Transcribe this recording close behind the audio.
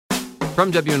From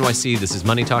WNYC, this is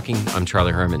Money Talking. I'm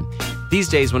Charlie Herman. These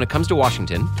days, when it comes to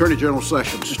Washington, Attorney General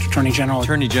Sessions. Mr. Attorney General.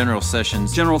 Attorney General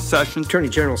Sessions. General Sessions. Attorney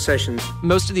General Sessions.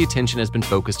 most of the attention has been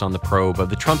focused on the probe of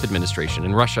the Trump administration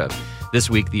in Russia. This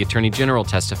week, the Attorney General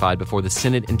testified before the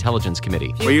Senate Intelligence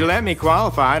Committee. Well, you let me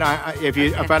qualify it.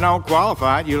 If I don't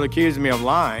qualify it, you'll accuse me of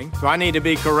lying. So I need to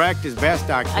be correct as best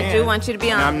I can. I do want you to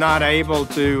be honest. And I'm not able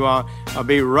to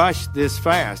be rushed this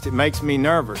fast. It makes me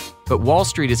nervous. But Wall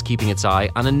Street is keeping its eye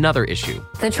on another issue.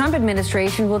 The Trump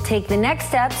administration will take the next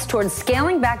steps towards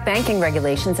scaling back banking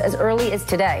regulations as early as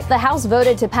today. The House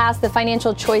voted to pass the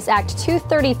Financial Choice Act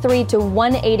 233 to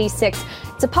 186.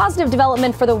 It's a positive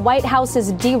development for the White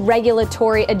House's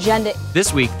deregulatory agenda.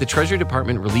 This week, the Treasury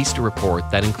Department released a report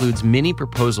that includes many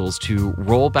proposals to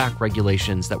roll back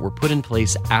regulations that were put in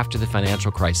place after the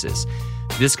financial crisis.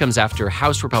 This comes after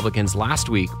House Republicans last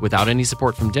week, without any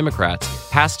support from Democrats,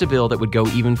 passed a bill that would go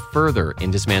even further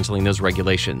in dismantling those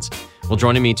regulations. Well,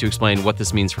 joining me to explain what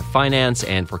this means for finance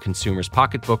and for consumers'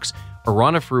 pocketbooks,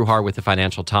 Arana Fruhar with the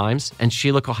Financial Times and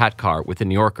Sheila Kolhatkar with the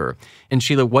New Yorker. And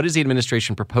Sheila, what is the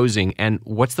administration proposing and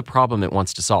what's the problem it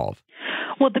wants to solve?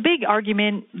 Well, the big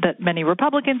argument that many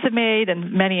Republicans have made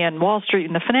and many on Wall Street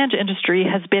and the financial industry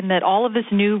has been that all of this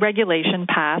new regulation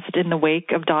passed in the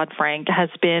wake of Dodd-Frank has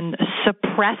been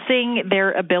suppressing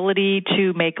their ability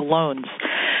to make loans.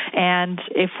 And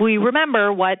if we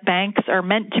remember what banks are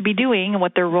meant to be doing and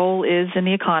what their role is in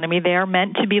the economy, they are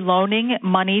meant to be loaning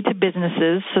money to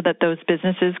businesses so that those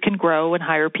businesses can grow and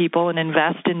hire people and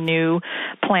invest in new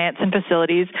plants and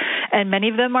facilities. And many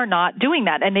of them are not doing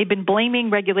that. And they've been blaming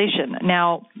regulation.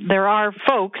 Now, there are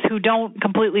folks who don't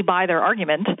completely buy their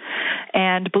argument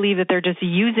and believe that they're just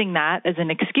using that as an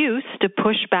excuse to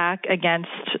push back against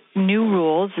new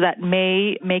rules that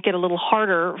may make it a little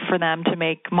harder for them to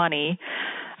make money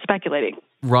speculating.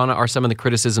 Rana, are some of the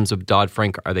criticisms of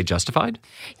Dodd-Frank, are they justified?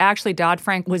 Actually,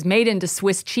 Dodd-Frank was made into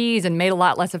Swiss cheese and made a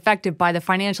lot less effective by the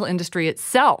financial industry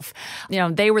itself. You know,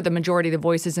 they were the majority of the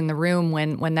voices in the room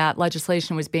when that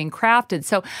legislation was being crafted.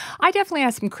 So I definitely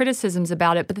have some criticisms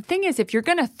about it. But the thing is, if you're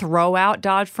going to throw out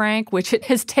Dodd-Frank, which it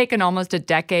has taken almost a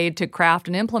decade to craft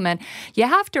and implement, you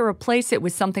have to replace it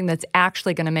with something that's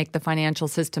actually going to make the financial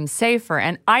system safer.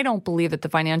 And I don't believe that the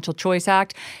Financial Choice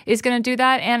Act is going to do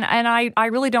that. And I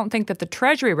really don't think that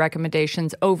the Treasury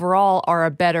recommendations overall are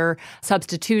a better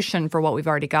substitution for what we've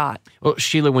already got. Well,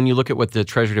 Sheila, when you look at what the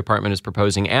Treasury Department is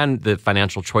proposing and the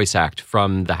Financial Choice Act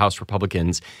from the House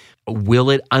Republicans, will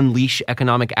it unleash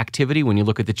economic activity when you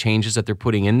look at the changes that they're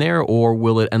putting in there, or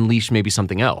will it unleash maybe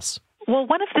something else? Well,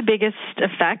 one of the biggest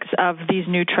effects of these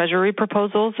new Treasury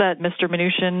proposals that Mr.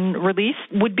 Mnuchin released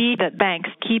would be that banks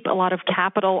keep a lot of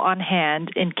capital on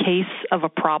hand in case of a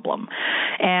problem.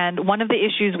 And one of the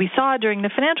issues we saw during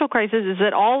the financial crisis is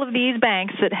that all of these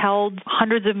banks that held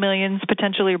hundreds of millions,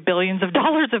 potentially billions of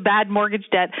dollars of bad mortgage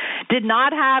debt did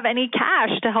not have any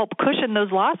cash to help cushion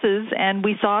those losses. And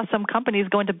we saw some companies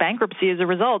go into bankruptcy as a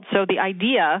result. So the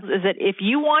idea is that if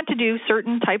you want to do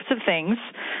certain types of things,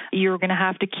 you're going to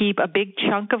have to keep a big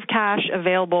chunk of cash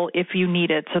available if you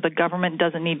need it, so the government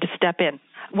doesn't need to step in.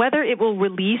 Whether it will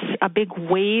release a big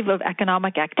wave of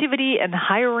economic activity and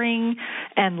hiring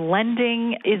and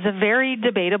lending is a very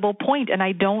debatable point, and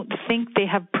I don't think they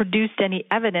have produced any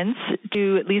evidence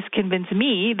to at least convince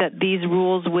me that these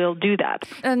rules will do that.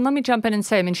 And let me jump in and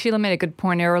say, Sheila made a good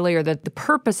point earlier that the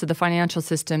purpose of the financial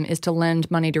system is to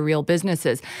lend money to real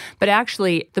businesses. But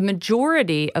actually, the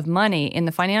majority of money in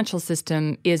the financial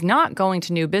system is not going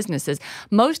to new businesses.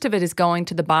 Most of it is going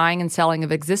to the buying and selling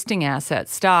of existing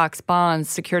assets, stocks,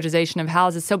 bonds, securitization of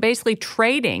houses. So basically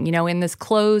trading, in this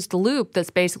closed loop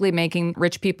that's basically making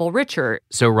rich people richer.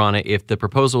 So, Rana, if the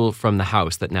proposal from the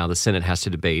House that now the Senate has to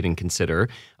debate and consider,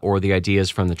 or the ideas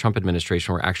from the Trump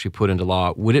administration were actually put into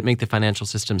law, would it make the financial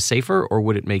system safer or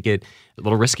would it make it a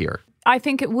little riskier? I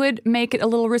think it would make it a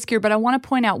little riskier, but I want to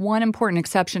point out one important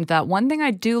exception to that. One thing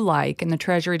I do like in the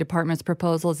Treasury Department's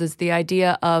proposals is the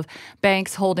idea of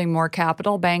banks holding more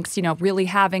capital, banks, really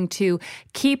having to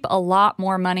keep a lot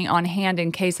more money on hand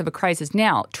in case of a crisis.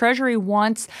 Now, Treasury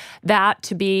wants that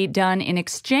to be done in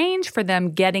exchange for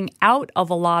them getting out of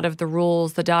a lot of the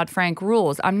rules, the Dodd-Frank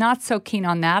rules. I'm not so keen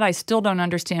on that. I still don't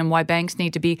understand why banks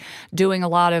need to be doing a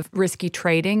lot of risky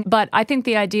trading, but I think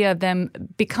the idea of them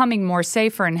becoming more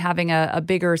safer and having a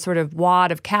bigger sort of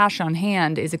wad of cash on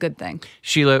hand is a good thing.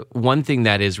 Sheila, one thing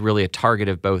that is really a target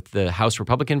of both the House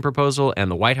Republican proposal and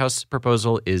the White House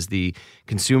proposal is the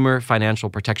Consumer Financial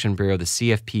Protection Bureau, the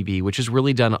CFPB, which has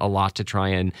really done a lot to try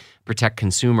and protect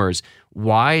consumers.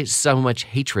 Why so much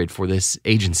hatred for this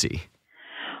agency?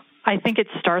 I think it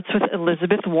starts with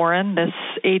Elizabeth Warren. This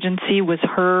agency was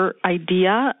her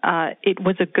idea. It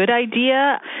was a good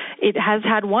idea. it has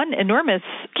had one enormous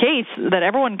case that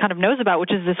everyone kind of knows about,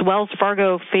 which is this Wells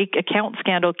Fargo fake account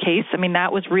scandal case. I mean,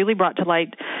 that was really brought to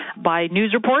light by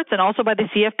news reports and also by the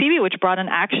CFPB, which brought an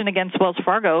action against Wells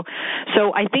Fargo.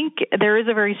 So I think there is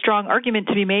a very strong argument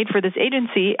to be made for this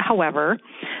agency. However,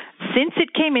 since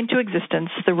it came into existence,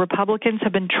 the Republicans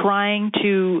have been trying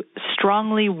to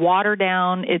strongly water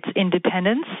down its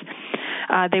independence.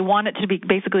 They want it to be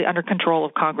basically under control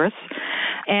of Congress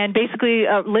and basically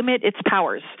limit its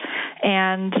powers.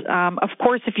 And, of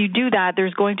course, if you do that,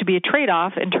 there's going to be a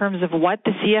trade-off in terms of what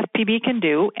the CFPB can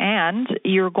do, and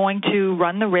you're going to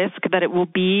run the risk that it will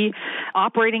be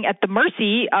operating at the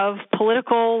mercy of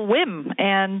political whim,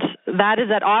 and that is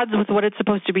at odds with what it's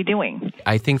supposed to be doing.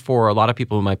 I think for a lot of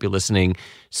people who might be listening,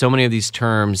 so many of these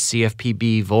terms,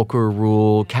 CFPB, Volcker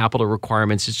rule, capital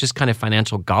requirements, it's just kind of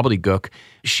financial gobbledygook.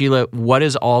 Sheila, what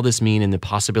does all this mean and the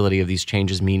possibility of these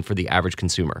changes mean for the average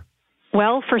consumer?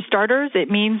 Well, for starters, it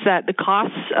means that the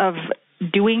costs of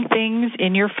doing things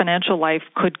in your financial life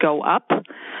could go up.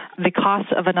 The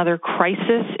cost of another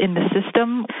crisis in the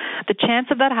system, the chance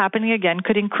of that happening again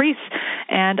could increase.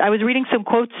 And I was reading some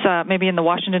quotes, maybe in the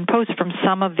Washington Post, from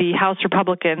some of the House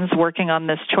Republicans working on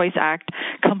this Choice Act,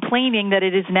 complaining that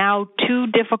it is now too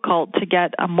difficult to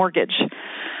get a mortgage.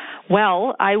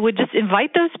 Well, I would just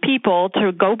invite those people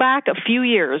to go back a few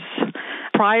years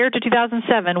prior to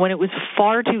 2007 when it was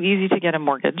far too easy to get a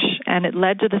mortgage, and it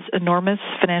led to this enormous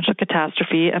financial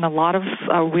catastrophe and a lot of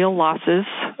real losses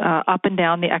up and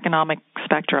down the economic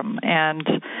spectrum. And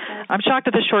I'm shocked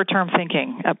at the short-term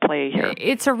thinking at play here.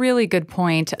 It's a really good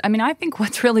point. I mean, I think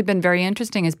what's really been very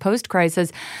interesting is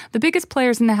post-crisis, the biggest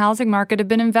players in the housing market have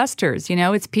been investors. You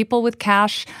know, it's people with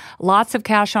cash, lots of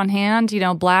cash on hand. You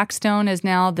know, Blackstone is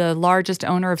now the largest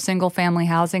owner of single-family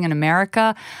housing in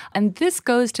America. And this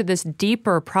goes to this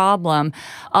deeper problem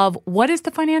of what is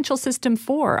the financial system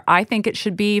for? I think it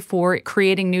should be for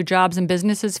creating new jobs and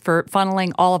businesses, for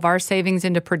funneling all of our savings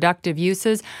into productive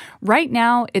uses. Right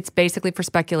now, it's basically for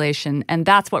speculation, and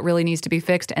that's what really needs to be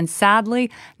fixed. And sadly,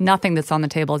 nothing that's on the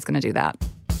table is going to do that.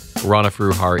 Rana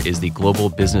Foroohar is the global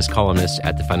business columnist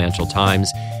at the Financial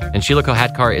Times, and Sheila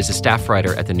Kohatkar is a staff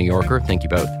writer at The New Yorker. Thank you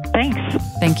both. Thanks.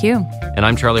 Thank you. And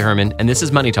I'm Charlie Herman, and this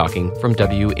is Money Talking from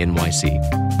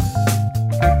WNYC.